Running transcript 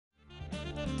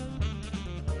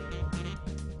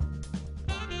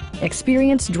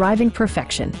Experience driving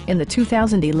perfection in the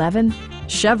 2011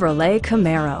 Chevrolet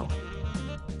Camaro.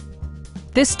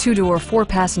 This two-door,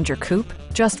 four-passenger coupe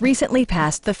just recently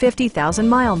passed the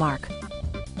 50,000-mile mark.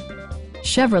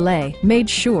 Chevrolet made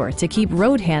sure to keep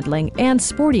road handling and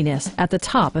sportiness at the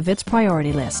top of its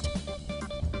priority list.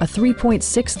 A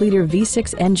 3.6-liter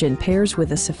V6 engine pairs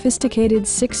with a sophisticated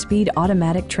 6-speed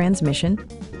automatic transmission,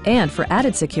 and for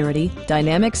added security,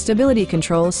 dynamic stability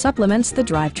control supplements the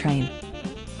drivetrain.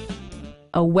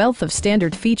 A wealth of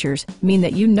standard features mean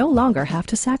that you no longer have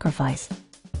to sacrifice,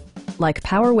 like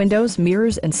power windows,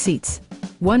 mirrors, and seats,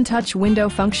 one-touch window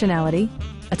functionality,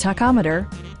 a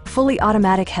tachometer, fully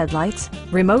automatic headlights,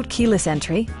 remote keyless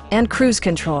entry, and cruise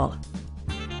control.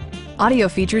 Audio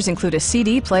features include a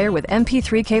CD player with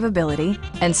MP3 capability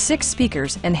and 6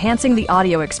 speakers, enhancing the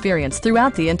audio experience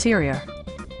throughout the interior.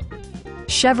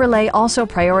 Chevrolet also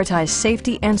prioritized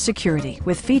safety and security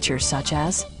with features such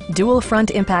as dual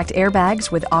front impact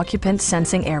airbags with occupant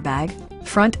sensing airbag,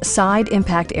 front side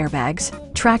impact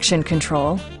airbags, traction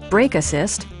control, brake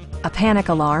assist, a panic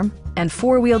alarm, and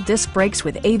 4-wheel disc brakes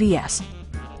with ABS.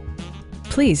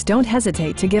 Please don't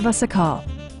hesitate to give us a call.